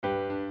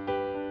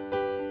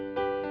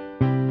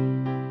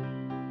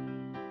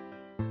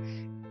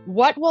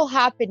What will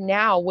happen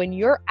now when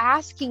you're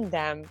asking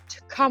them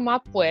to come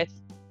up with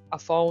a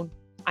phone,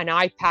 an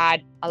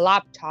iPad, a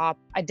laptop,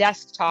 a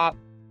desktop?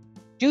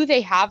 Do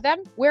they have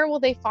them? Where will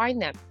they find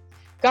them?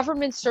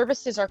 Government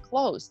services are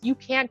closed. You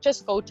can't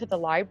just go to the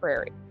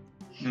library.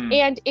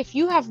 And if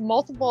you have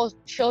multiple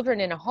children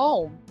in a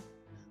home,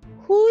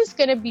 who's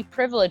going to be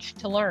privileged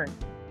to learn?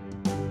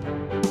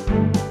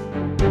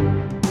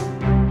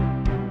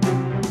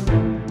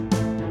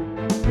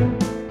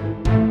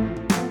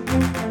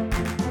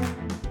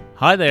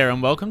 Hi there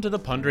and welcome to the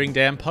Pondering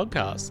Dan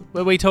podcast,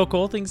 where we talk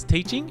all things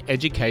teaching,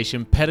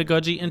 education,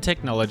 pedagogy and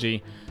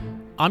technology.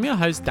 I'm your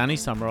host Danny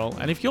Summerall,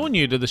 and if you're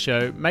new to the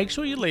show, make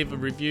sure you leave a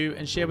review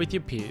and share with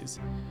your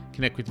peers.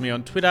 Connect with me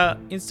on Twitter,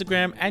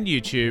 Instagram and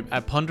YouTube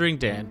at Pondering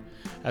Dan,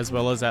 as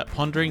well as at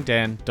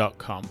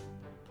ponderingdan.com.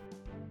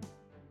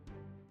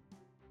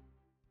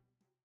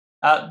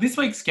 This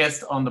week's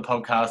guest on the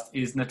podcast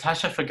is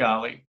Natasha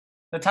Feghali.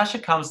 Natasha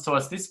comes to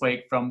us this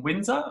week from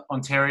Windsor,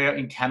 Ontario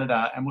in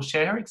Canada, and will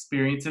share her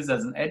experiences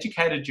as an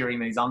educator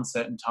during these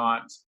uncertain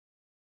times.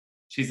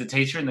 She's a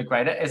teacher in the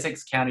Greater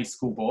Essex County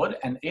School Board,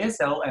 an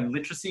ESL and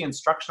literacy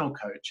instructional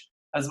coach,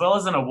 as well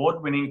as an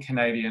award-winning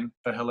Canadian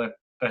for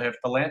her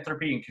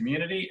philanthropy in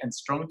community and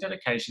strong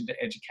dedication to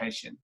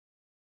education.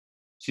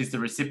 She's the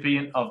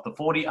recipient of the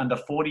 40 Under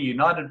 40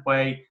 United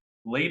Way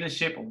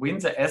Leadership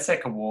Windsor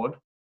ESSEC Award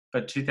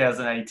for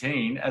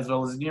 2018, as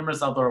well as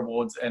numerous other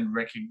awards and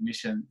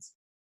recognitions.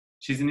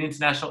 She's an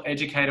international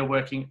educator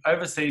working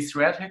overseas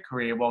throughout her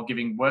career while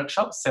giving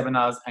workshops,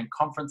 seminars, and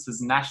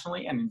conferences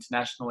nationally and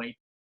internationally.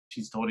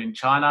 She's taught in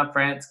China,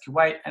 France,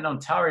 Kuwait, and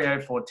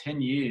Ontario for 10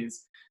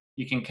 years.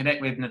 You can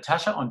connect with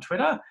Natasha on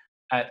Twitter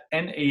at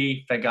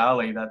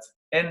NEFeghali. That's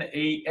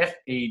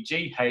NEFeghali.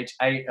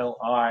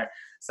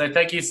 So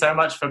thank you so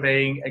much for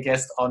being a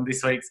guest on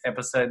this week's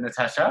episode,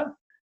 Natasha.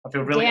 I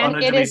feel really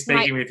honoured to be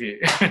speaking with you.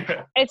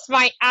 It's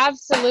my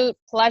absolute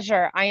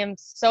pleasure. I am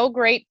so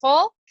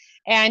grateful,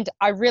 and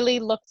I really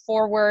look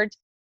forward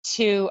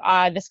to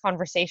this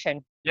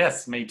conversation.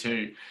 Yes, me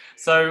too.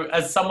 So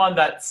as someone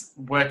that's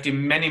worked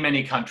in many,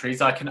 many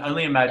countries, I can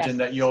only imagine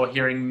that you're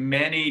hearing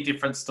many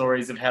different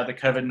stories of how the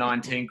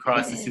COVID-19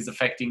 crisis is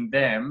affecting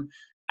them,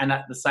 and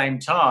at the same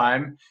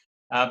time,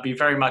 be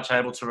very much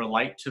able to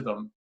relate to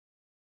them.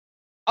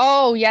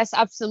 Oh, yes,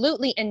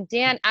 absolutely. And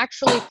Dan,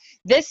 actually,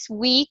 this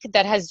week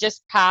that has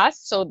just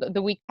passed, so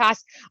the week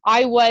past,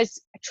 I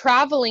was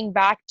traveling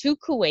back to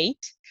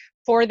Kuwait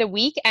for the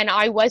week, and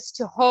I was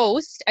to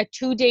host a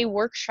 2-day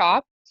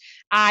workshop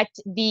at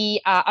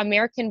the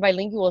American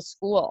Bilingual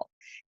School.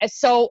 And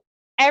so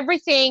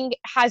everything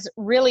has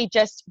really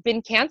just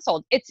been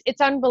canceled.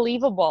 It's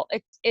unbelievable.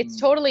 It's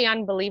totally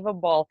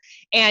unbelievable.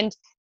 And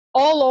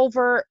all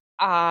over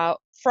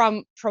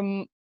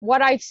from what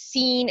I've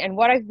seen and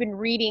what I've been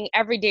reading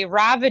every day,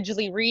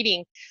 ravagely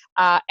reading,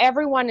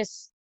 everyone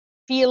is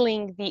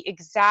feeling the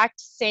exact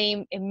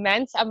same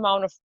immense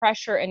amount of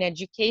pressure in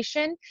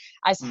education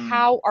as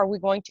how are we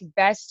going to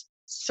best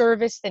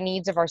service the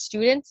needs of our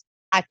students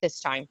at this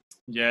time.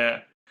 Yeah,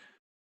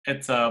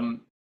 it's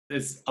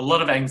there's a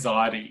lot of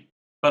anxiety,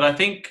 but I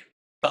think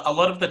a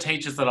lot of the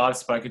teachers that I've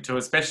spoken to,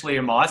 especially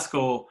in my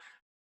school,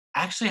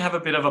 actually have a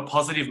bit of a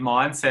positive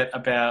mindset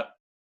about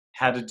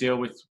how to deal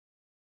with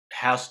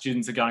how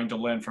students are going to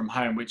learn from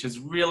home, which has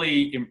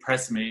really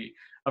impressed me.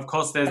 Of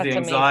course, there's the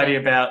anxiety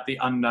about the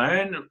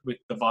unknown with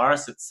the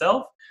virus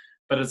itself,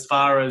 but as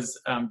far as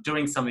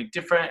doing something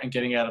different and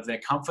getting out of their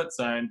comfort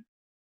zone,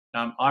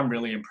 I'm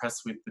really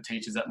impressed with the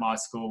teachers at my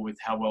school with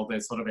how well they're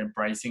sort of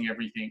embracing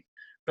everything.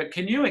 But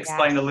can you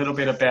explain a little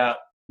bit about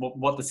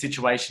what the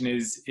situation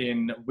is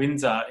in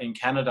Windsor in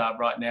Canada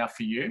right now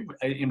for you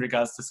in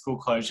regards to school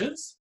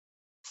closures?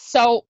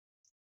 So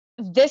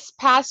this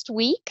past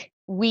week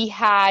we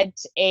had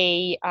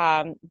a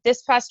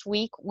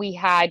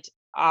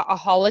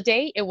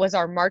holiday. It was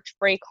our March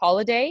break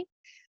holiday.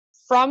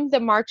 From the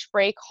March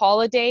break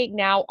holiday,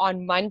 now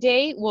on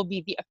Monday will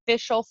be the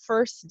official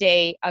first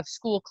day of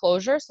school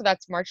closure. So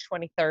that's March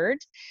 23rd.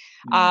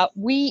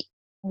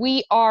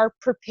 We are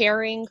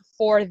preparing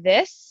for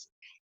this.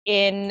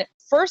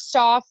 First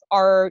off,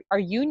 our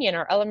union,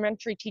 our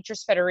Elementary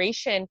Teachers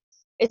Federation,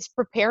 is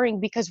preparing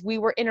because we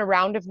were in a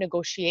round of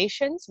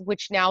negotiations,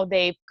 which now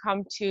they've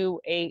come to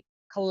a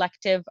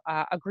collective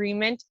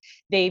agreement.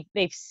 They've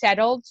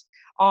settled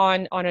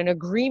on an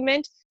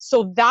agreement.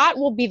 So that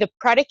will be the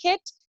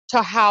predicate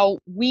to how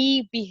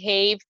we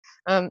behave,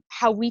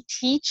 how we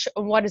teach,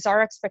 and what is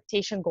our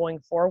expectation going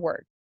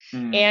forward.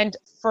 And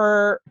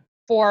for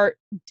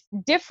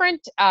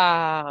different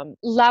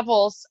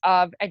levels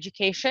of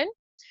education,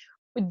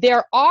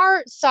 there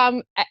are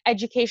some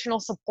educational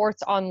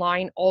supports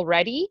online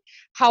already.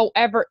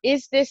 However,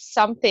 is this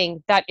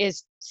something that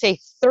is, say,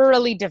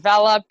 thoroughly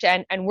developed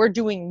and we're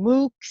doing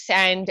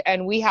MOOCs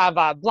and we have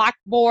a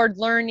Blackboard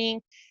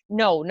learning?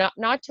 No,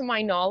 not to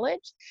my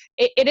knowledge.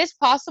 It is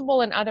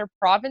possible in other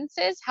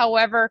provinces.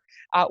 However,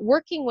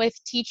 working with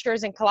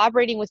teachers and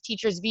collaborating with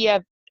teachers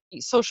via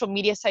social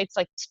media sites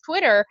like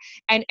Twitter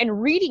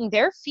and reading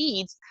their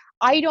feeds,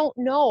 I don't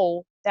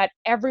know that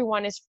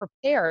everyone is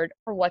prepared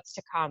for what's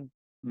to come.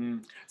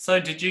 So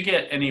did you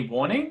get any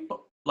warning?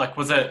 Like,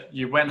 was it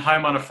you went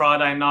home on a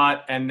Friday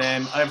night and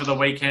then over the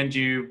weekend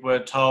you were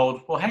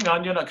told, well, hang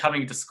on, you're not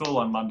coming to school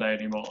on Monday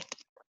anymore?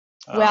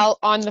 Um, Well,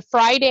 on the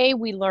Friday,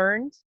 we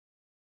learned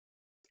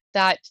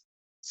that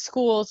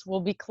schools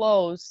will be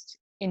closed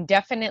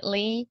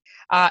indefinitely.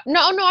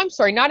 No, I'm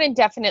sorry, not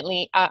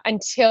indefinitely,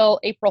 until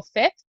April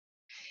 5th.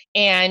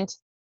 And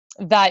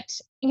that,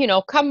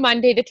 come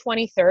Monday the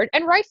 23rd,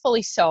 and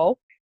rightfully so,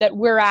 that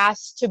we're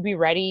asked to be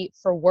ready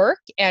for work,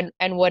 and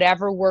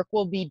whatever work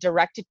will be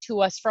directed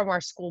to us from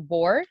our school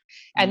board,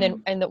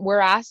 mm, and that we're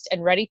asked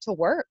and ready to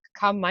work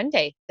come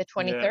Monday the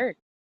yeah. 23rd.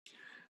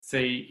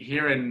 See,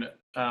 here in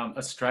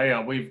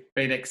Australia, we've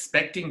been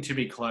expecting to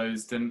be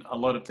closed, and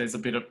there's a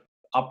bit of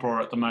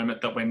uproar at the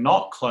moment that we're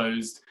not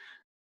closed.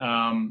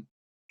 Um,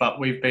 but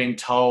we've been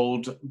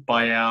told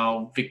by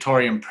our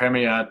Victorian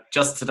Premier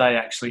just today,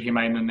 actually, he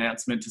made an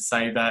announcement to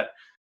say that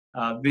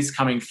this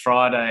coming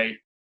Friday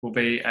will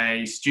be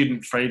a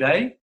student-free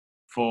day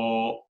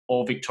for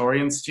all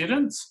Victorian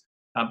students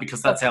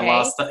because Okay.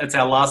 it's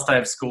our last day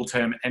of school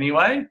term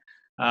anyway.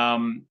 All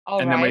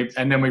And then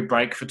right. we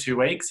break for 2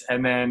 weeks,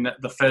 and then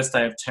the first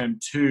day of term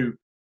two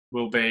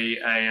will be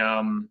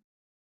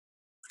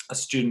a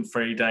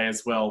student-free day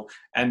as well.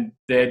 And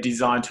they're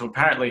designed to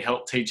apparently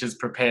help teachers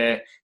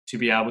prepare to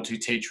be able to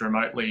teach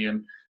remotely.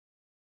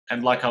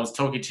 And like I was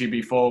talking to you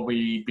before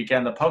we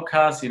began the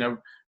podcast,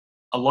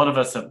 a lot of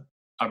us are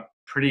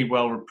pretty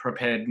well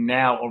prepared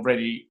now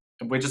already.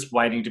 We're just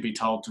waiting to be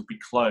told to be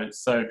closed.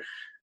 So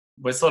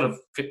we're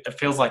it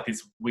feels like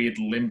this weird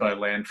limbo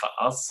land for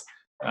us.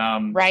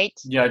 Right.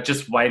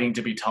 Just waiting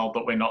to be told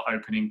that we're not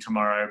opening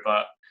tomorrow.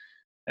 But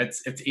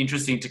it's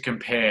interesting to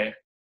compare.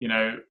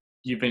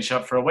 You've been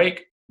shut for a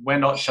week. We're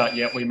not shut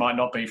yet. We might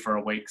not be for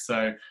a week.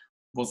 So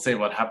we'll see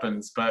what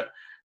happens. But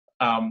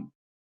um,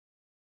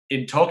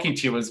 in talking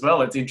to you as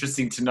well, it's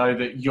interesting to know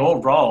that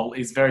your role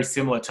is very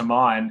similar to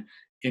mine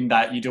in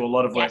that you do a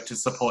lot of work to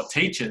support Yes.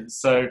 teachers.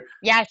 So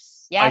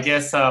Yes. I Yes.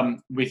 guess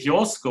with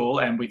your school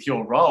and with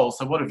your role,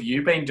 so what have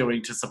you been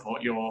doing to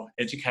support your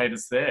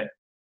educators there?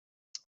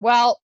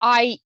 Well,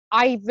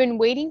 I've been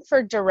waiting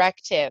for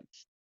directive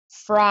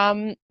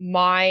from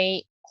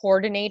my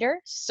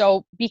coordinator.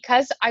 So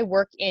because I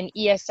work in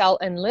ESL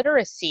and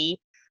literacy,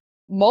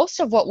 most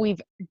of what we've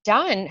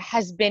done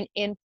has been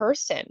in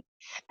person.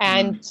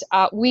 And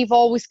Mm, we've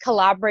always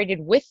collaborated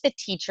with the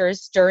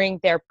teachers during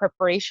their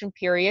preparation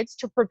periods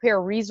to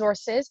prepare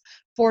resources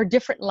for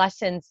different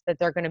lessons that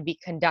they're going to be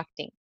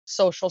conducting: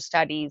 social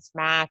studies,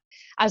 math,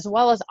 as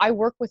well as I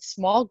work with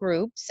small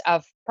groups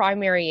of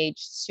primary age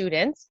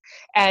students,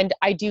 and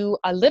I do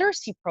a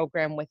literacy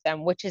program with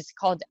them, which is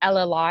called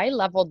LLI,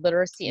 Leveled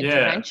Literacy yeah,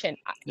 Intervention.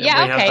 yeah, we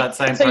Yeah, have okay. that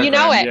same So you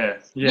know program.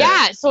 it. Yeah, yeah,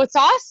 Yeah, so it's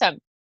awesome.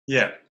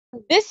 yeah,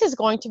 This is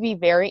going to be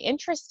very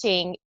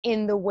interesting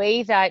in the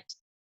way that,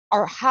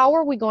 or how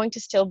are we going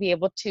to still be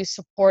able to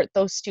support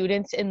those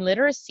students in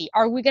literacy?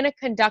 Are we going to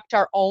conduct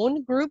our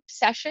own group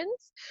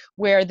sessions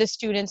where the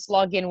students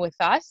log in with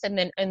us, and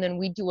then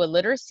we do a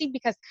literacy?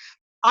 Because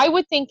I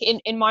would think,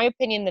 in my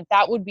opinion, that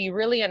that would be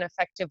really an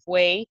effective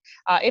way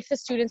if the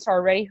students are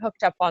already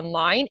hooked up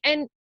online,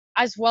 and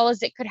as well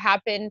as it could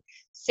happen,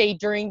 say,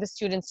 during the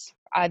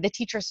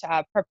teachers'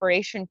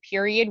 preparation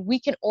period. We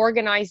can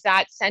organize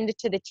that, send it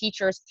to the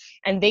teachers,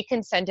 and they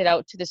can send it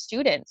out to the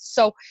students.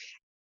 So,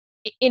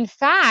 in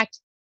fact,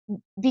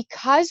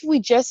 because we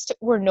just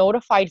were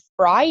notified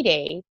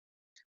Friday,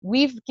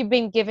 we've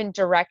been given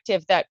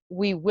directive that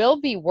we will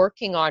be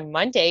working on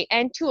Monday,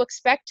 and to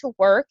expect to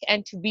work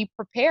and to be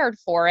prepared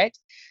for it.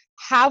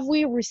 Have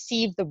we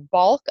received the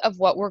bulk of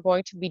what we're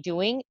going to be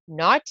doing?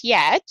 Not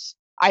yet.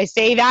 I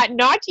say that,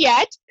 not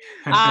yet.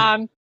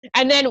 Um,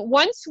 and then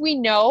once we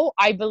know,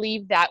 I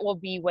believe that will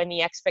be when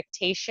the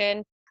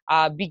expectation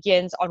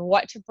begins on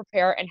what to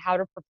prepare and how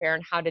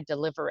to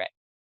deliver it.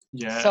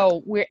 yeah.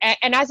 So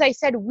and as I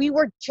said, we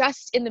were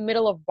just in the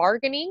middle of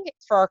bargaining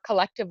for our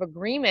collective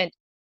agreement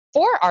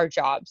for our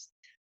jobs.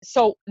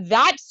 So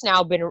that's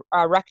now been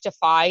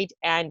rectified,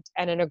 and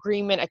an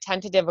agreement, a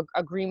tentative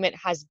agreement,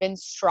 has been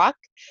struck,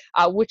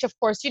 which, of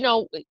course,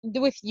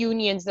 with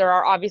unions, there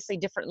are obviously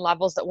different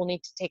levels that will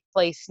need to take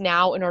place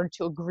now in order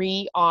to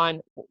agree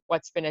on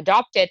what's been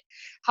adopted.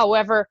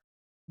 However,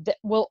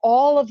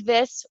 all of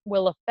this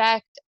will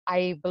affect,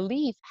 I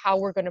believe, how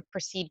we're going to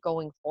proceed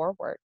going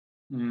forward.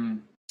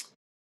 Mm,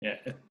 yeah,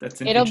 that's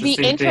an It'll be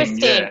interesting thing.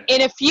 interesting. Yeah,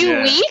 In a few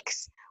yeah,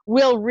 weeks,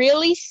 we'll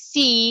really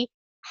see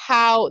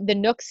how the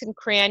nooks and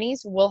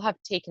crannies will have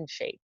taken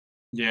shape.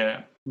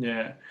 yeah,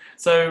 yeah.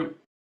 So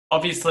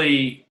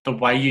obviously, the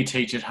way you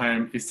teach at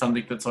home is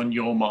something that's on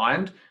your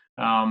mind.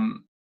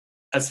 Um,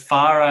 as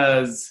far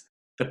as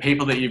the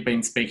people that you've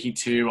been speaking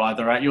to,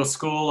 either at your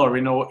school or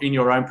in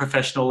your own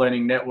professional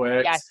learning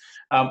networks, Yes,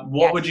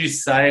 what would you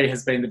yes. say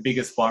has been the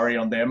biggest worry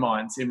on their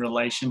minds in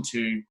relation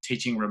to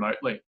teaching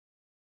remotely?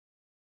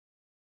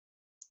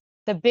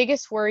 The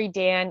biggest worry,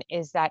 Dan,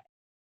 is that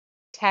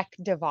tech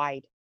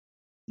divide.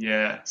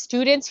 Yeah,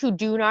 Students who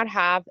do not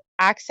have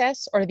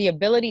access or the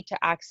ability to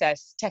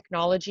access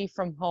technology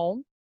from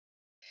home,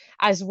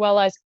 as well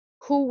as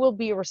who will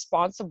be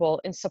responsible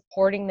in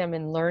supporting them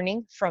in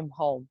learning from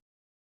home?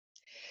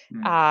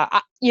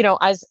 Mm.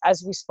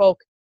 As we spoke,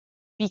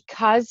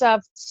 because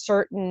of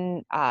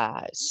certain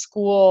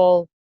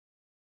school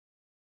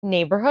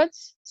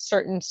neighborhoods,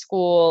 certain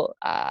school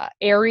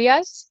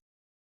areas,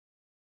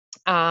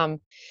 um,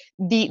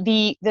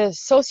 the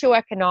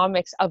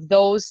socioeconomics of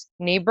those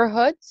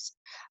neighborhoods,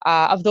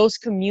 of those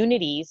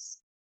communities,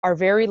 are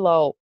very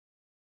low,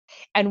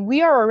 and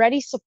we are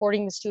already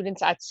supporting the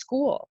students at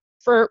school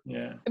for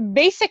Yeah.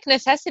 basic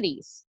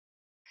necessities.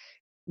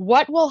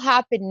 What will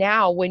happen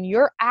now when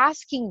you're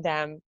asking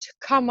them to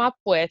come up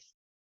with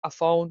a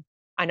phone,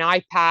 an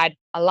iPad,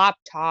 a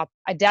laptop,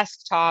 a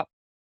desktop?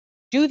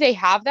 Do they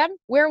have them?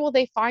 Where will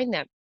they find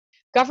them?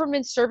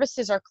 Government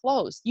services are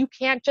closed. You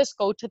can't just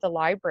go to the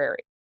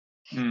library.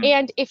 Mm.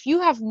 And if you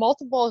have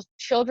multiple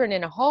children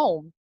in a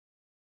home,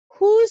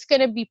 who's going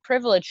to be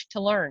privileged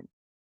to learn?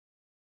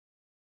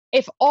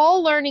 If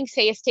all learning,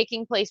 say, is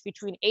taking place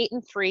between 8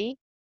 and 3,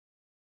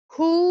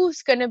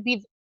 who's going to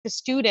be the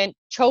student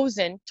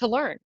chosen to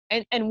learn?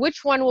 And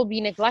which one will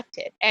be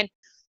neglected? And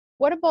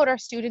what about our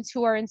students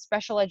who are in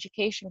special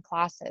education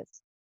classes?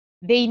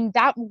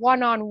 That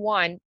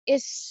one-on-one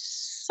is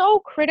so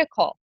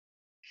critical,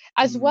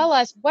 as Mm. well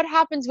as what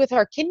happens with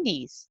our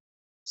kindies.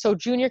 So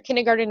junior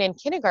kindergarten and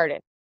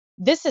kindergarten.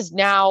 This is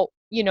now,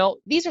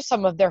 these are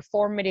some of their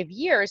formative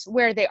years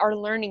where they are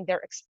learning, they're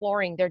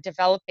exploring, they're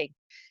developing.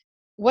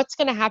 What's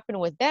going to happen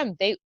with them?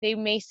 They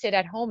may sit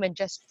at home and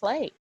just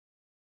play.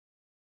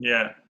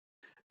 Yeah.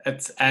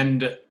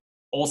 And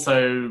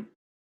also,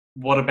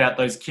 what about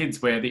those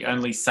kids where the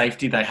only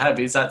safety they have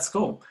is at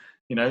school?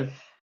 You know,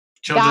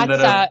 children that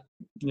That's are,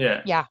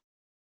 yeah, yeah,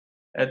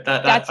 that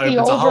that's the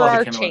opens a whole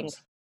other can of overarching.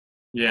 worms.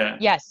 Yeah.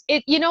 Yes.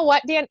 You know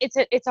what, Dan?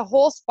 It's a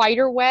whole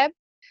spider web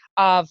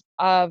of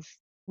Of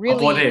what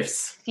really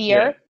ifs. Yeah.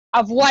 fear,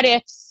 of what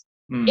ifs,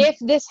 Mm. if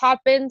this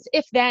happens,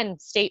 if then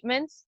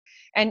statements.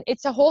 And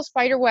it's a whole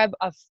spider web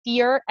of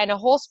fear and a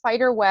whole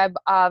spider web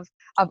of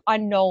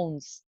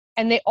unknowns.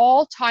 And they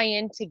all tie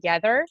in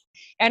together.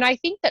 And I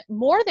think that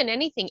more than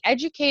anything,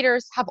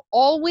 educators have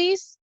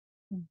always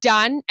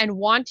done and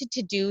wanted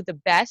to do the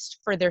best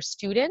for their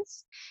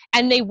students,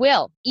 and they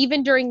will.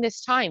 Even during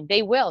this time,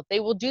 they will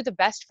do the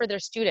best for their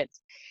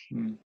students.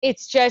 Mm.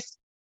 It's just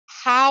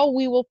how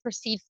we will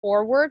proceed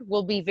forward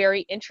will be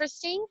very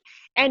interesting,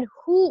 and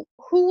who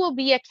will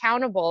be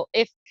accountable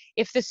if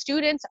the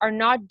students are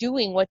not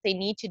doing what they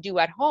need to do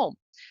at home.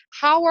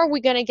 How are we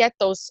going to get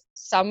those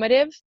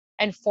summative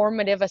and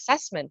formative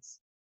assessments?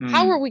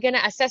 How are Mm. we going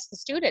to assess the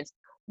students?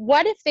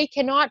 What if they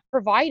cannot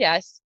provide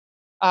us,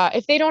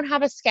 if they don't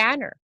have a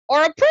scanner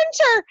or a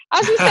printer,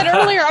 as we said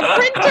earlier, a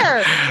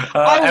printer?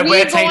 Are And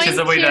we're we teachers going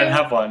and we don't to,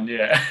 have one.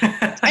 Yeah.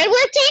 and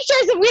we're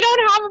teachers and we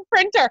don't have a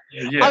printer.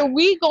 Yeah. Are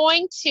we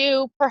going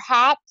to,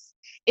 perhaps,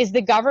 is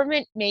the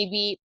government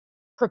maybe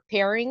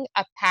preparing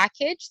a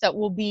package that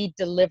will be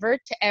delivered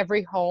to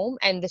every home,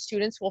 and the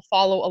students will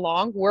follow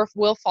along?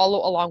 We'll follow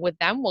along with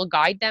them. We'll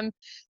guide them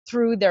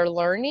through their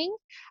learning,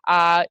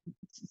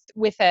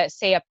 with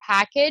say, a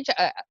package.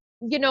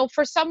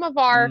 For some of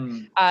our,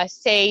 Mm.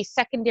 say,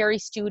 secondary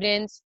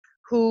students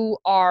who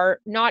are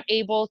not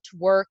able to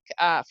work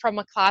from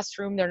a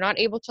classroom, they're not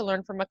able to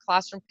learn from a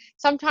classroom.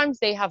 Sometimes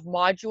they have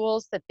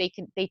modules that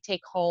they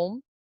take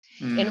home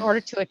in Mm.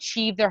 order to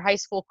achieve their high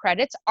school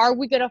credits. Are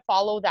we going to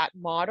follow that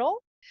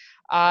model?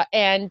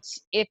 And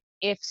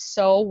if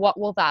so, what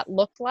will that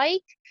look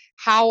like?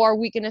 How are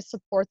we going to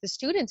support the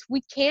students?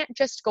 We can't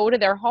just go to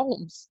their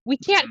homes. We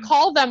can't Mm.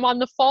 call them on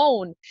the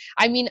phone.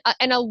 I mean,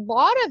 and a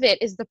lot of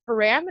it is the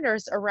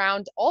parameters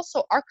around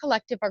also our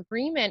collective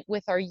agreement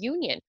with our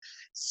union.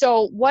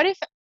 So what if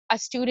a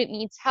student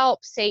needs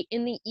help, say,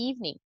 in the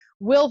evening?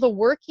 Will the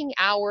working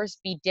hours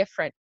be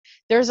different?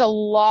 There's a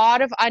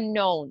lot of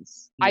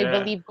unknowns, I Yeah.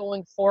 believe,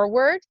 going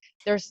forward.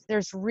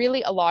 There's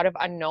really a lot of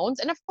unknowns,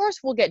 and of course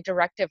we'll get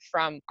directive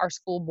from our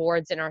school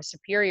boards and our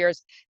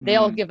superiors.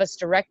 They'll Mm. give us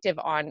directive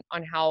on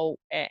how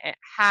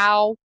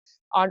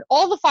on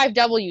all the 5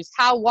 W's: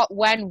 how, what,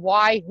 when,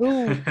 why,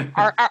 who.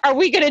 Are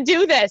we going to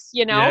do this,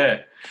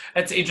 Yeah,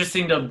 it's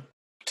interesting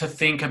to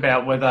think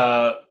about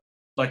whether,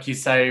 like you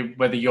say,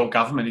 whether your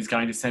government is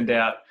going to send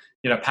out,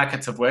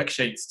 packets of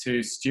worksheets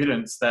to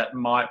students that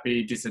might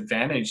be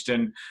disadvantaged,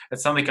 and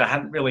it's something I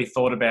hadn't really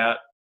thought about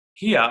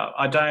here.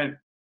 I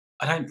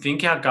don't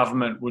think our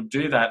government would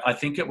do that. I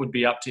think it would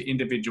be up to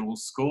individual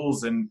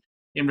schools, and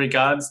in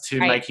regards to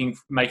Right.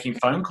 making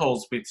phone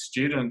calls with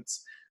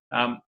students.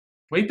 Um,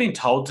 we've been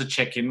told to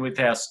check in with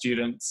our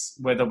students,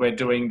 whether we're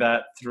doing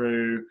that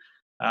through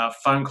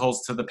phone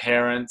calls to the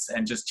parents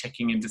and just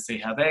checking in to see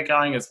how they're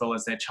going as well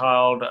as their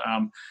child.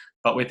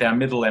 But with our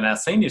middle and our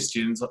senior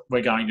students,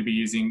 we're going to be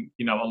using,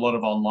 a lot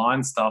of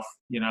online stuff,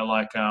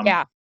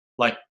 Yeah.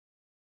 like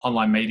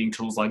online meeting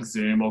tools like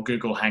Zoom or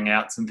Google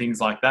Hangouts and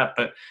things like that.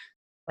 But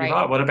you're Right.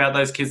 right. What about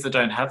those kids that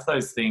don't have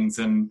those things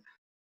and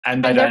they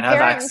And their don't have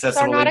parents are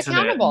accessible not internet?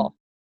 And accountable.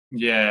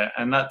 yeah,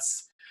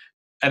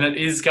 and it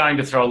is going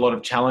to throw a lot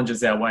of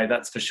challenges our way,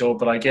 that's for sure.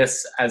 But I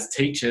guess as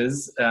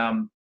teachers,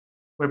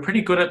 we're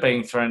pretty good at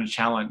being thrown a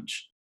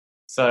challenge.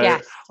 So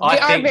Yes, we I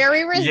are think,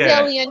 very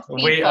yeah, resilient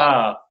we people.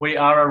 are. We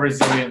are a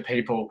resilient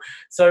people.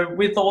 So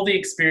with all the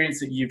experience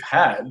that you've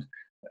had,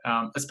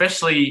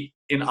 especially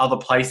in other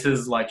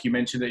places, like you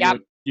mentioned that Yep.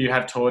 you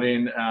have taught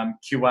in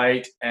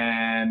Kuwait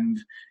and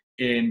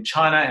in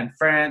China and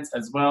France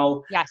as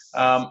well. Yes.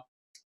 Um,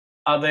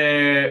 are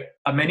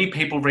many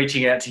people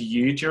reaching out to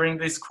you during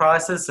this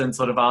crisis and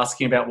sort of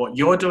asking about what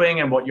you're doing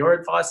and what your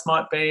advice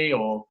might be,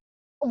 or?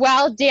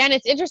 Well, Dan,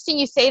 it's interesting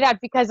you say that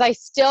because I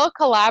still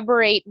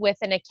collaborate with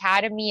an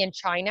academy in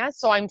China.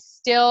 So I'm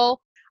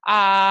still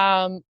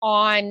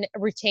on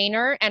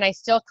retainer and I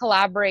still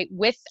collaborate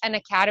with an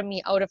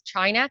academy out of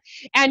China.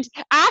 And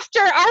after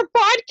our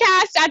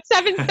podcast at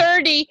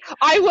 7:30,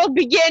 I will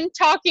begin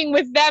talking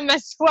with them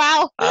as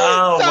well.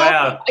 Oh, So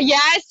wow.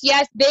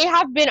 yes, they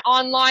have been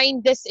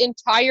online this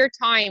entire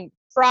time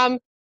from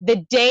the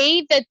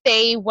day that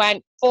they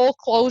went full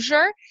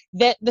closure,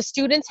 that the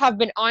students have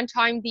been on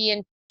time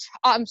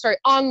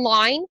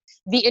online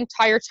the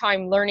entire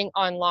time learning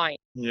online.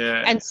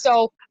 Yeah. And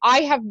so I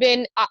have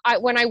been,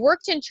 when I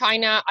worked in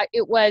China,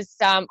 it was,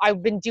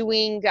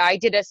 I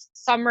did a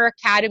summer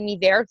academy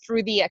there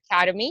through the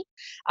academy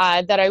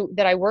that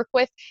I work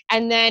with.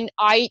 And then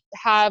I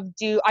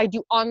do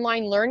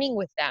online learning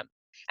with them.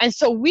 And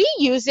so we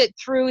use it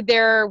through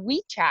their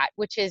WeChat,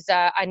 which is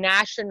a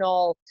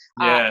national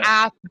Yeah.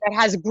 app that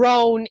has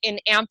grown in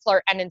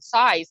amplitude and in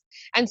size.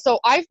 And so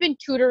I've been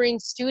tutoring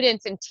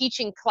students and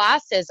teaching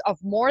classes of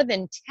more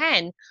than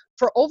 10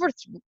 for over,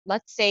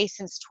 let's say,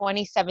 since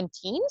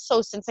 2017.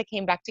 So since I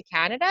came back to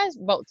Canada,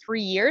 about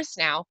 3 years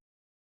now.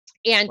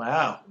 And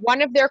Wow.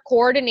 one of their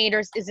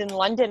coordinators is in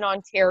London,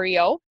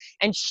 Ontario,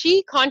 and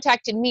she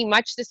contacted me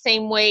much the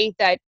same way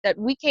that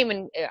we came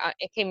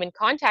in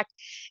contact.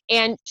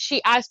 And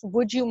she asked,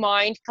 "Would you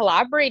mind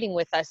collaborating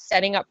with us,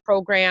 setting up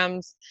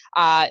programs,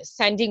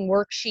 sending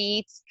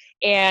worksheets,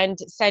 and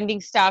sending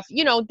stuff?"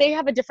 They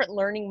have a different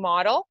learning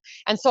model,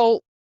 and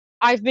so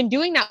I've been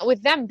doing that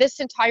with them this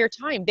entire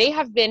time. They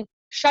have been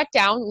shut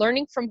down,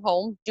 learning from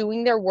home,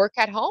 doing their work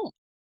at home.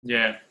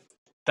 Yeah.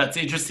 That's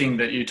interesting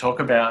that you talk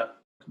about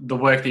the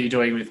work that you're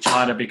doing with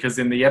China, because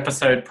in the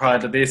episode prior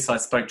to this, I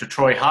spoke to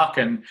Troy Huck,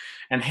 and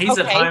he's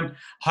at Okay.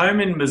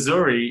 home in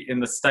Missouri in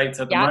the States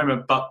at the Yeah.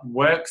 moment, but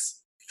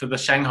works for the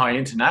Shanghai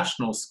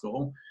International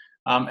School.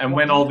 And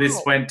when all this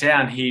Wow. went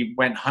down, he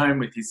went home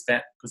with his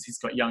family because he's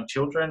got young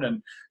children,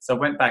 and so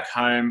went back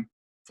home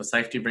for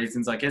safety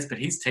reasons, I guess. But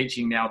he's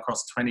teaching now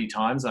across 20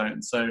 time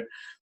zones. So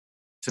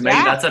to me,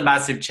 Yeah. that's a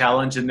massive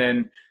challenge. And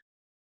then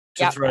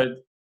to Yep. throw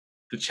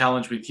the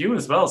challenge with you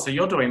as well. So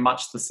you're doing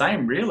much the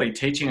same, really,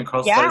 teaching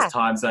across those Yeah.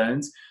 time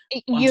zones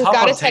on You've top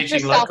got to of set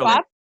teaching yourself locally.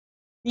 up.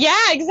 Yeah,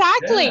 Yeah.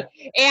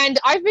 exactly. And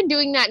I've been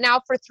doing that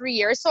now for 3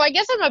 years. So I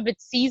guess I'm a bit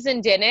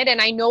seasoned in it.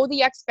 And I know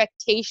the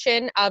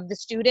expectation of the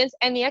students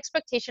and the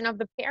expectation of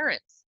the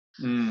parents.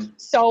 Mm,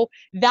 So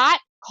that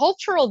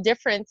cultural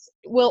difference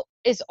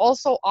is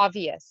also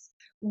obvious.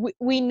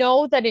 We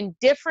know that in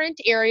different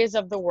areas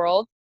of the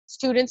world,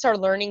 students are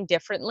learning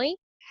differently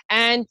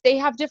and they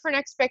have different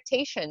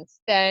expectations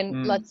than,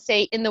 mm, let's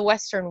say, in the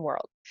Western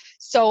world.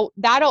 So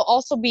that'll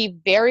also be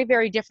very,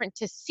 very different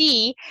to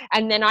see.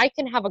 And then I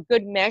can have a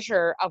good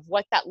measure of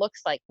what that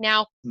looks like.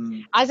 Now,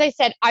 mm. as I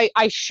said,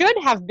 I should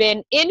have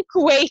been in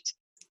Kuwait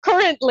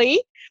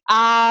currently,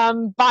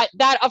 but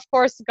that of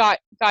course got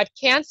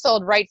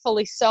canceled,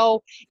 rightfully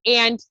so.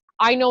 And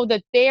I know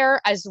that there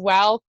as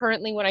well,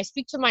 currently, when I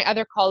speak to my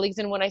other colleagues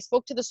and when I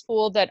spoke to the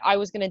school that I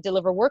was going to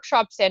deliver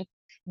workshops in,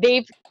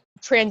 they've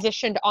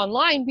transitioned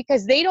online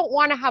because they don't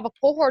want to have a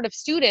cohort of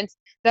students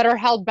that are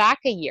held back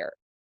a year.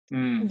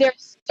 Mm,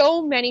 There's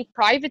so many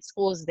private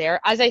schools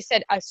there. As I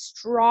said, a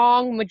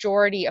strong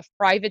majority of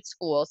private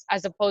schools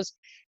as opposed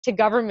to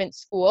government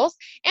schools.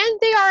 And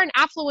they are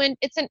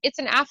it's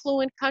an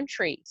affluent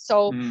country.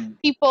 So mm.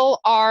 people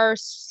are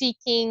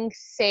seeking,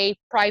 say,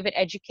 private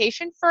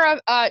education for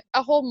a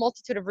whole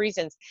multitude of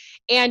reasons.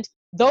 And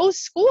those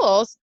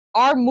schools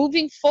are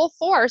moving full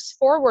force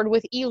forward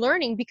with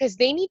e-learning because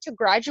they need to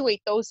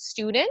graduate those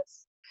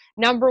students,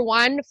 number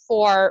one,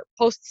 for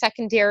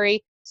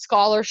post-secondary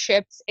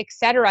scholarships,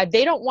 etc.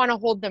 They don't want to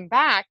hold them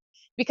back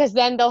because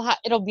then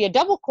it'll be a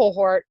double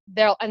cohort.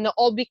 They'll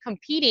all be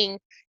competing,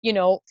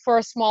 for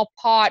a small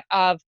pot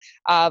of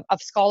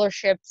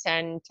scholarships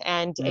and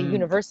a Mm.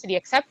 university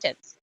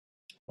acceptance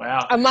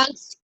Wow.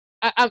 amongst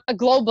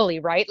globally,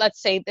 right?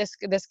 Let's say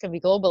this can be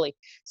globally.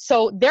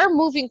 So they're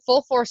moving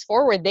full force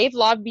forward. They've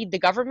lobbied the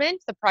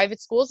government, the private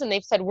schools, and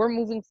they've said, we're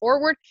moving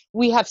forward.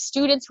 We have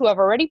students who have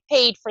already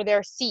paid for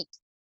their seat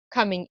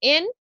coming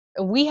in.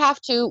 We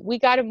got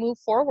to move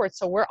forward.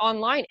 So we're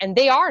online, and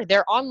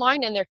they're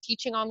online and they're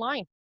teaching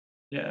online.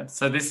 Yeah.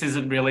 So this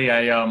isn't really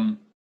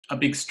a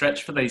big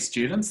stretch for these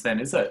students, then,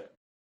 is it?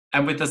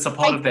 And with the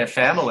support I of their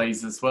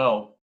families as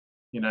well.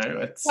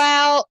 It's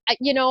Well,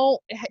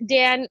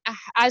 Dan,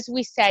 as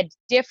we said,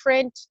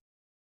 different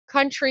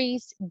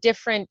countries,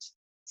 different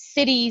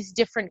cities,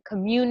 different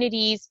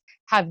communities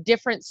have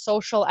different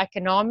social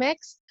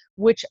economics,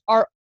 which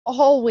are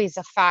always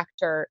a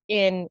factor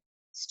in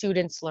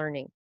students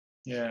learning.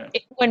 yeah.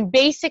 When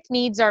basic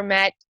needs are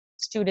met,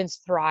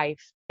 students thrive.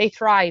 They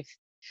thrive.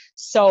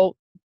 So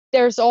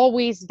there's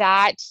always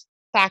that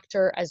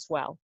factor as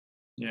well.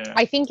 Yeah.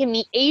 I think in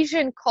the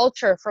Asian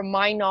culture, from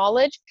my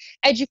knowledge,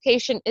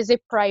 education is a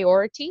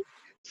priority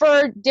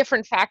for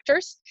different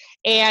factors.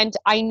 And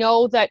I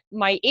know that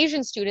my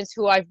Asian students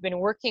who I've been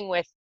working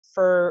with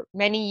for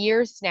many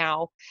years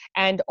now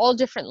and all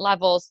different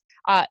levels,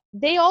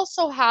 they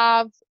also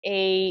have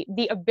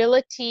the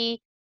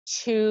ability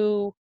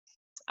to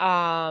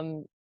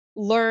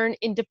learn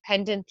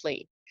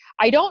independently.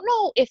 I don't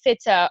know if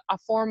it's a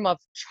form of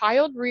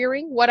child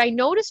rearing. What I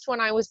noticed when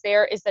I was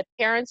there is that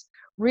parents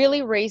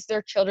really raise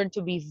their children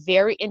to be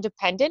very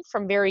independent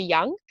from very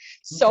young.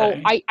 So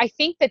Okay. I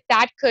think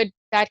that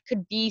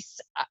could be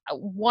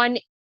one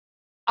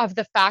of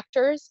the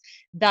factors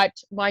that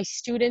my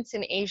students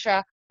in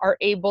Asia are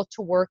able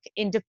to work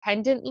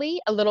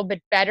independently a little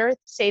bit better,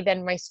 say,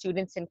 than my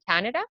students in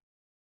Canada.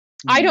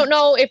 I Mm. don't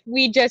know if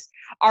we just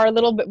are a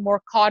little bit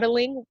more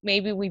coddling.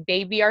 Maybe we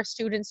baby our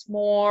students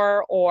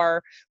more,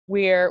 or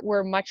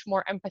we're much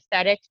more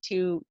empathetic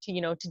to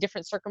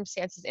different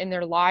circumstances in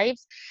their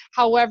lives.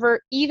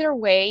 However, either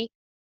way,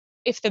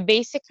 if the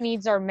basic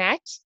needs are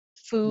met,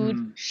 food,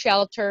 Mm.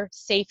 shelter,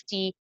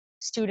 safety,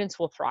 students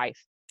will thrive.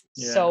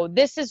 Yeah. So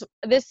this is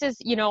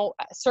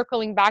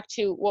circling back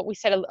to what we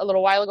said a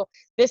little while ago.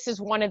 This is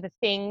one of the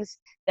things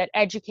that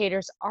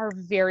educators are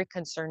very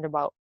concerned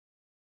about.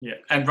 Yeah.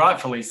 And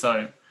rightfully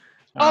so.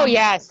 Oh Um,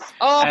 yes.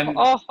 Oh, and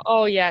oh,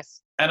 oh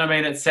yes. and I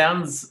mean, it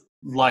sounds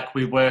like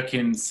we work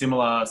in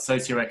similar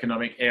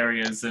socioeconomic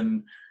areas,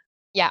 and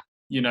Yeah.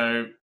 you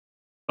know,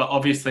 but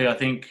obviously, I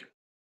think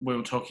we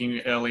were talking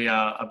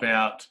earlier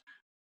about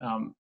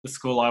the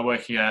school I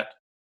work at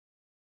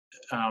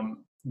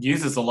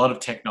uses a lot of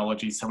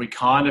technology, so we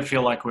kind of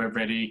feel like we're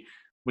ready.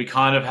 We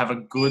kind of have a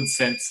good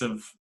sense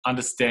of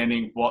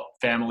understanding what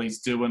families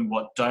do and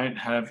what don't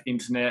have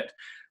internet.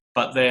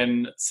 But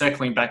then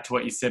circling back to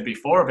what you said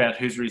before about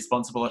who's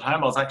responsible at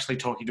home, I was actually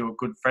talking to a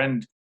good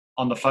friend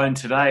on the phone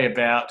today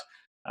about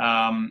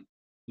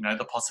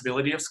the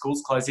possibility of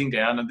schools closing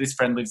down. And this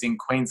friend lives in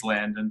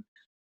Queensland, and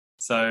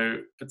so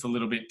it's a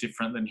little bit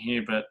different than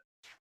here. But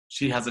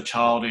she has a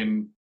child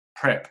in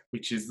prep,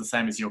 which is the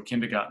same as your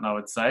kindergarten, I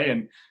would say,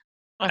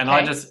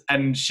 Okay.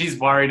 and she's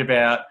worried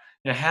about,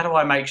 how do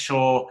I make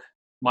sure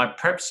my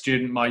prep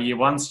student, my year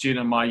one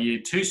student, and my year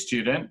two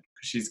student,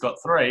 because she's got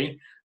three,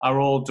 are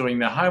all doing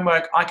their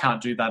homework. I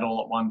can't do that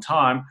all at one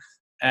time.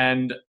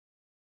 And,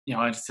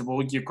 I just said,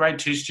 well, your grade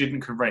two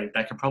student could read.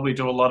 They could probably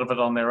do a lot of it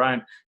on their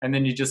own. And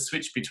then you just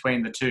switch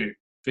between the two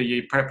for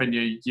your prep and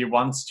your year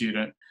one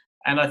student.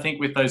 And I think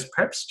with those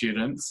prep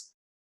students,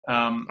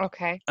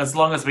 Okay. as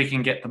long as we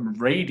can get them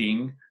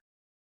reading,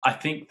 I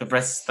think the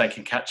rest they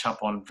can catch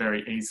up on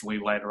very easily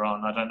later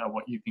on. I don't know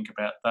what you think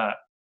about that.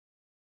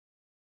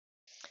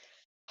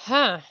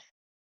 Huh.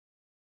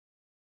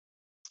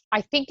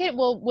 I think it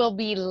will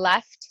be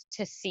left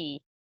to see.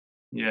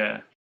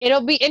 Yeah.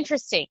 It'll be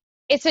interesting.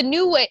 It's a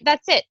new way.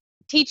 That's it.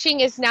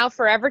 Teaching is now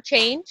forever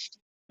changed.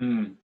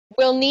 Mm.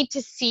 We'll need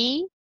to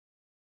see.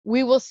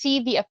 We will see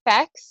the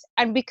effects.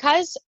 And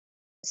because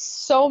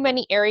so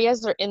many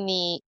areas are in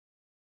the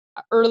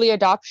early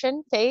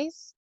adoption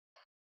phase,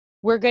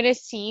 we're going to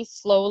see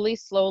slowly,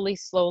 slowly,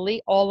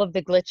 slowly all of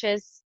the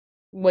glitches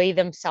weigh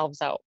themselves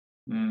out.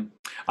 Mm.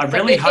 I So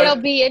really it'll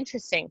hope, be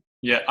interesting.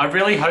 yeah, I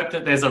really hope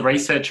that there's a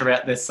researcher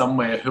out there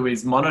somewhere who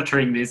is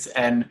monitoring this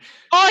and,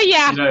 Oh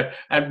yeah.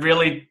 and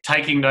really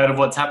taking note of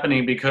what's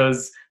happening,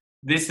 because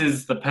this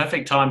is the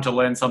perfect time to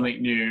learn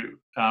something new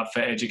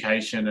for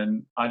education.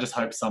 And I just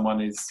hope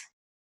someone is,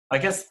 I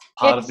guess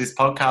part of It's this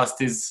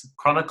podcast is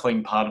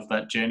chronicling part of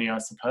that journey, I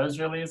suppose,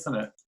 really, isn't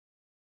it?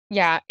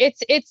 yeah,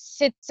 it's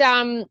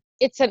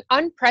an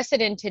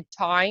unprecedented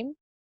time,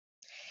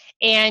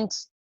 and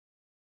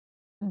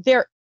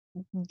there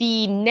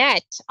the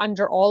net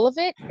under all of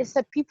it is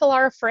that people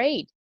are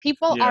afraid.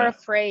 People are Yeah.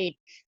 afraid.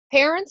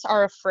 Parents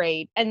are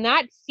afraid, and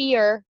that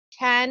fear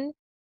can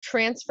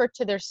transfer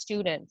to their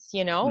students,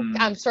 Mm.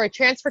 I'm sorry,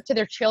 transfer to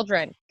their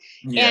children.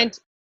 Yeah. And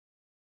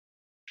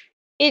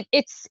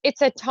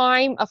it's a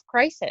time of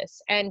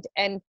crisis, and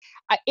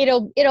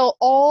it'll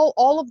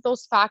all of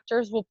those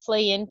factors will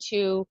play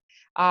into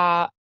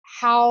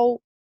how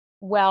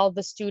well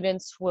the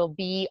students will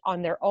be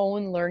on their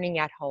own learning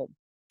at home.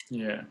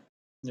 Yeah.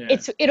 Yeah.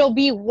 It'll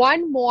be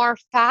one more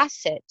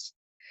facet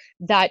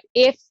that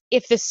if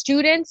the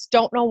students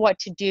don't know what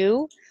to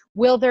do,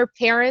 will their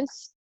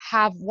parents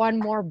have one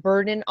more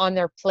burden on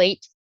their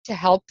plate to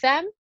help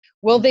them?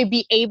 Will they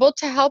be able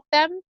to help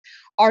them?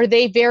 Are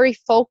they very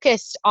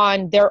focused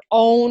on their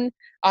own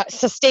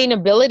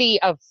sustainability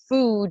of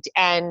food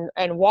and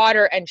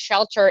water and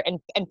shelter and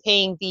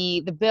paying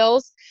the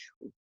bills?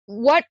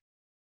 What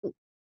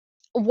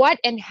what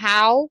and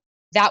how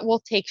that will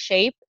take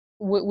shape,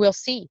 we'll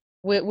see.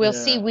 We'll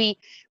see. Yeah.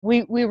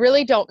 We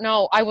really don't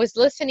know. I was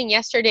listening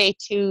yesterday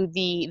to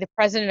the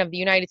president of the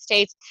United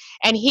States,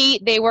 and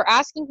they were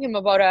asking him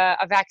about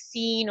a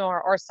vaccine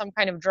or some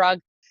kind of drug,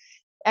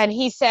 and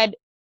he said,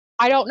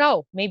 I don't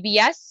know. Maybe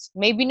yes,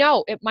 maybe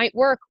no. It might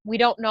work. We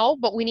don't know,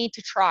 but we need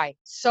to try.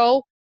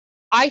 So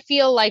I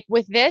feel like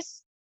with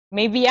this,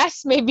 maybe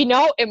yes, maybe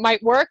no, it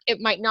might work, it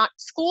might not.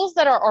 Schools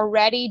that are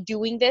already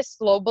doing this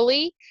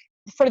globally,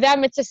 for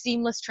them, it's a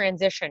seamless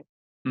transition.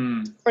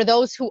 Mm. For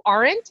those who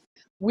aren't,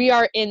 we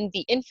are in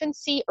the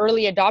infancy,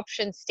 early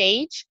adoption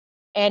stage,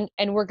 and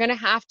we're going to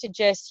have to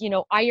just,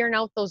 iron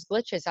out those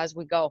glitches as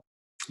we go.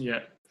 Yeah.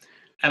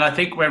 And I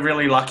think we're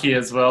really lucky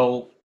as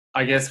well,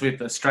 I guess,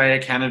 with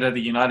Australia, Canada,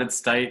 the United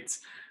States,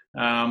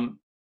 a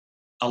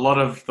lot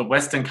of the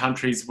Western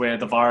countries where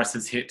the virus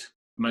has hit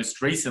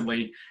most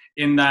recently,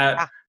 in that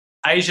Yeah.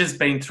 Asia's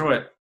been through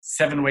it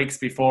 7 weeks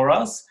before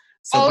us.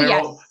 So Oh, we're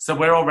yes. so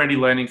we're already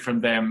learning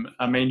from them.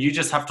 I mean, you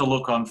just have to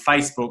look on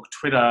Facebook,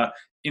 Twitter,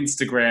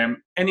 Instagram,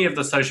 any of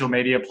the social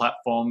media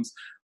platforms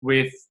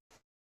with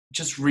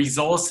just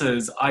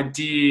resources,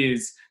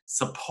 ideas,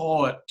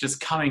 support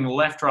just coming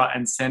left, right,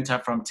 and center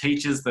from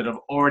teachers that have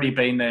already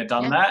been there,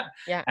 done Yeah. that.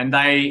 Yeah. And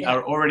they Yeah.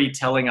 are already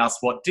telling us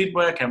what did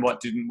work and what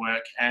didn't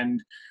work.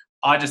 And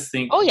I just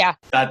think Oh, yeah.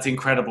 that's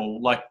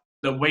incredible. Like,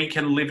 that we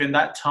can live in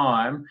that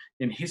time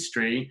in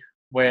history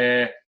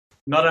where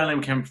not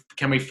only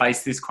can we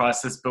face this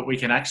crisis, but we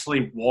can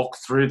actually walk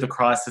through the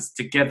crisis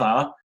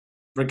together,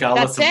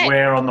 regardless That's of it.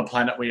 where on the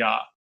planet we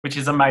are, which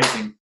is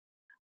amazing.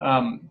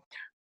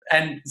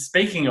 And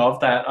speaking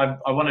of that,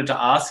 I wanted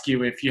to ask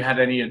you if you had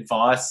any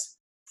advice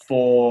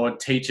for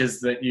teachers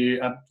that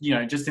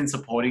just in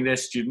supporting their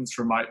students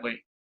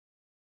remotely.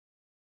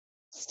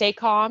 Stay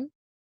calm.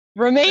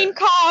 Remain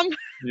calm.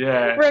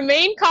 Yeah.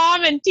 Remain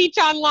calm and teach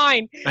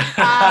online. Let's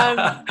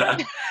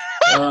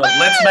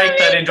make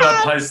that into a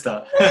calm.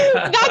 poster.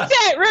 That's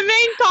it.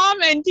 Remain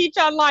calm and teach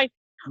online.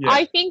 Yeah.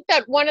 I think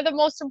that one of the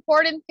most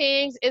important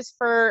things is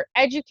for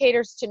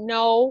educators to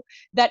know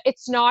that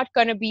it's not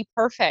going to be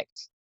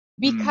perfect,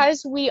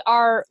 because we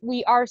are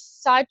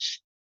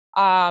such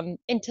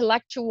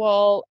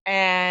intellectual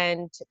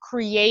and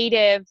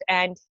creative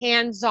and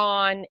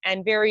hands-on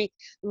and very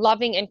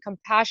loving and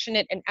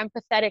compassionate and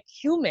empathetic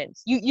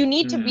humans. You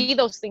need to be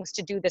those things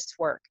to do this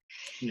work.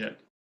 Yeah.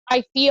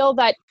 I feel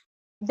that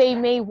they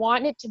may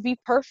want it to be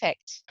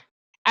perfect,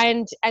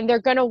 and they're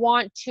going to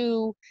want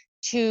to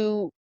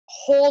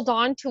hold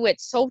on to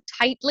it so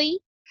tightly.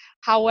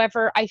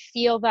 However, I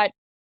feel that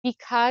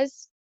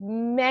because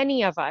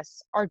many of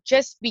us are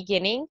just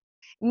beginning,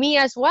 me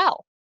as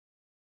well,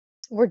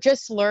 we're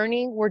just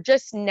learning, we're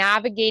just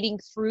navigating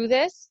through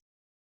this.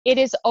 It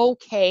is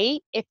okay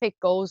if it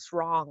goes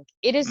wrong.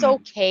 It is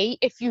okay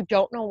if you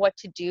don't know what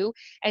to do,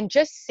 and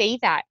just say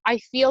that. I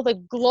feel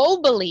that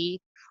globally,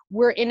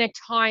 we're in a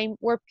time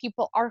where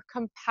people are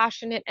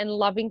compassionate and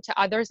loving to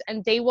others,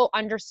 and they will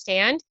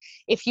understand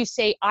if you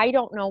say, I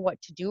don't know what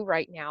to do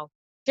right now.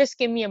 Just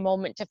give me a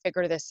moment to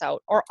figure this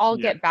out, or I'll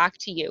get back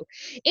to you.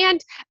 And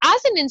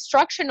as an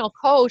instructional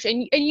coach,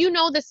 and you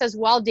know this as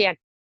well, Dan,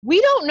 we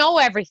don't know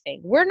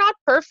everything. We're not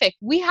perfect.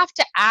 We have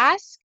to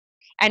ask,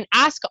 and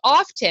ask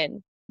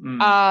often,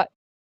 are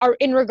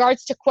in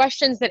regards to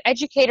questions that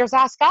educators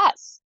ask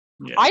us.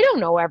 Yeah. I don't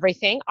know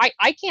everything.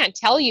 I can't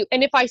tell you.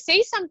 And if I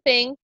say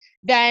something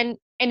then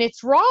and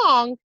it's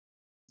wrong,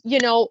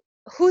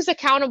 who's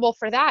accountable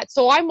for that?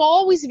 So I'm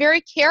always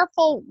very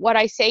careful what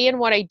I say and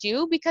what I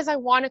do, because I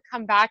want to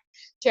come back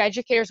to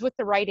educators with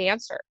the right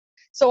answer.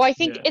 So I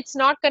think it's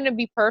not going to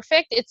be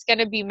perfect. It's going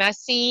to be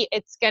messy.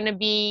 It's going to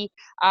be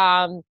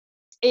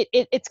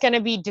it's going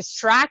to be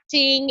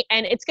distracting,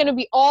 and it's going to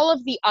be all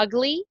of the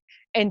ugly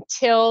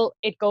until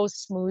it goes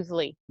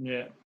smoothly.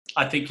 Yeah,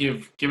 I think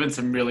you've given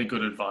some really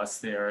good advice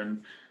there,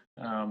 and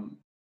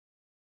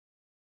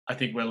I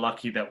think we're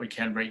lucky that we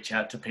can reach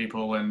out to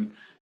people and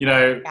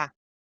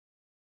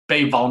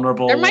be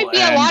vulnerable. There might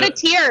be a lot of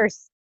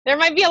tears. There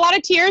might be a lot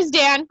of tears,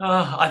 Dan.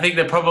 I think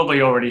there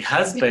probably already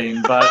has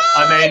been, but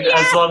I mean,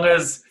 as long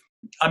as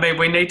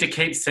we need to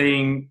keep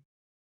seeing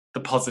the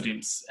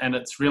positives, and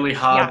it's really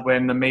hard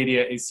when the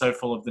media is so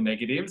full of the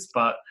negatives,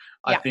 but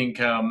I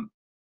think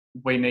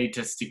we need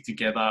to stick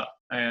together.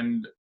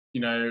 And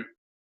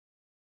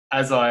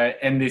as I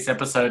end this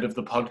episode of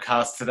the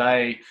podcast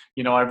today,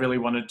 I really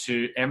wanted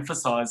to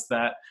emphasize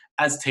that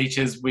as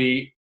teachers,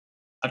 we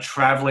are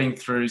traveling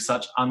through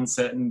such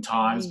uncertain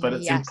times, but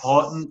it's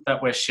important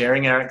that we're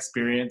sharing our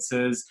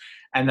experiences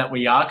and that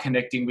we are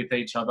connecting with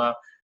each other,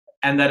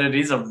 and that it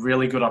is a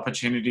really good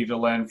opportunity to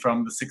learn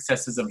from the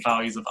successes and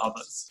failures of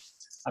others.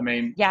 I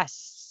mean,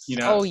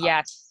 Oh,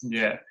 yes.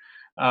 Yeah.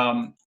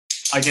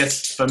 I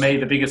guess for me,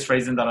 the biggest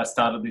reason that I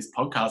started this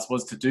podcast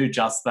was to do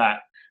just that,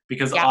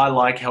 because I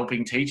like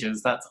helping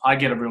teachers. I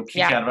get a real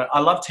kick out of it.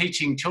 I love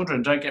teaching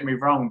children, don't get me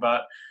wrong,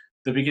 but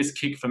the biggest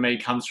kick for me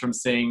comes from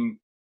seeing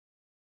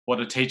what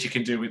a teacher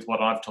can do with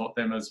what I've taught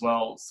them as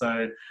well.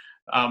 So,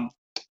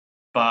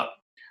 but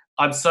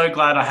I'm so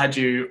glad I had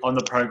you on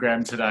the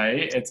program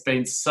today. It's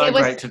been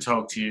great to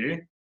talk to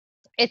you.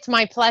 It's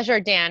my pleasure,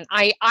 Dan.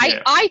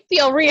 I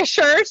feel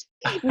reassured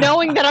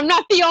knowing that I'm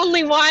not the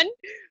only one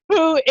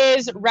who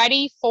is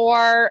ready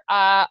for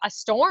a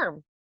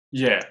storm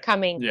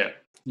coming.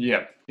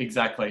 Yeah,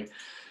 exactly.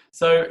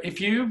 So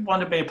if you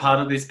want to be a part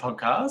of this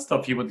podcast, or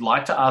if you would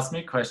like to ask me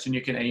a question,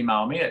 you can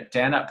email me at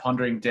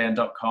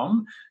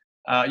dan@ponderingdan.com.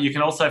 You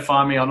can also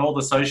find me on all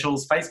the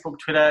socials, Facebook,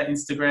 Twitter,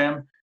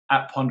 Instagram,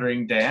 at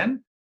Pondering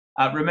Dan.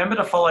 Remember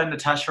to follow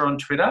Natasha on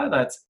Twitter.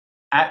 That's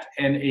at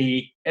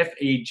NEFEGHALI,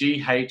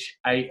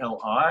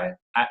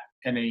 at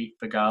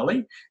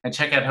NEFeghali. And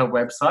check out her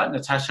website,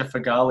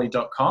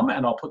 natashafeghali.com.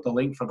 And I'll put the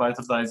link for both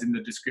of those in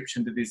the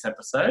description to this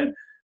episode.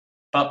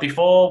 But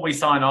before we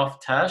sign off,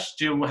 Tash,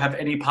 do you have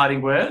any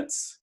parting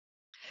words?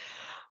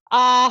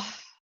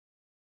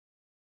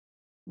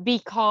 Be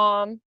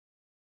calm.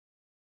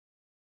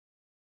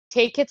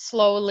 Take it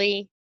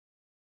slowly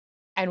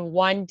and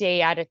one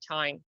day at a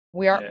time.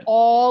 We are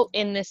all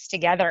in this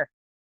together.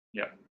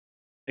 Yeah,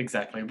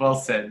 exactly. Well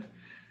said.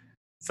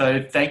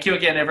 So thank you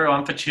again,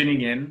 everyone, for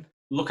tuning in.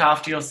 Look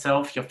after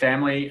yourself, your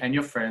family, and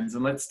your friends,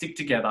 and let's stick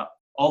together.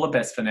 All the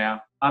best for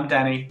now. I'm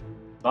Danny.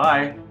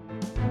 Bye.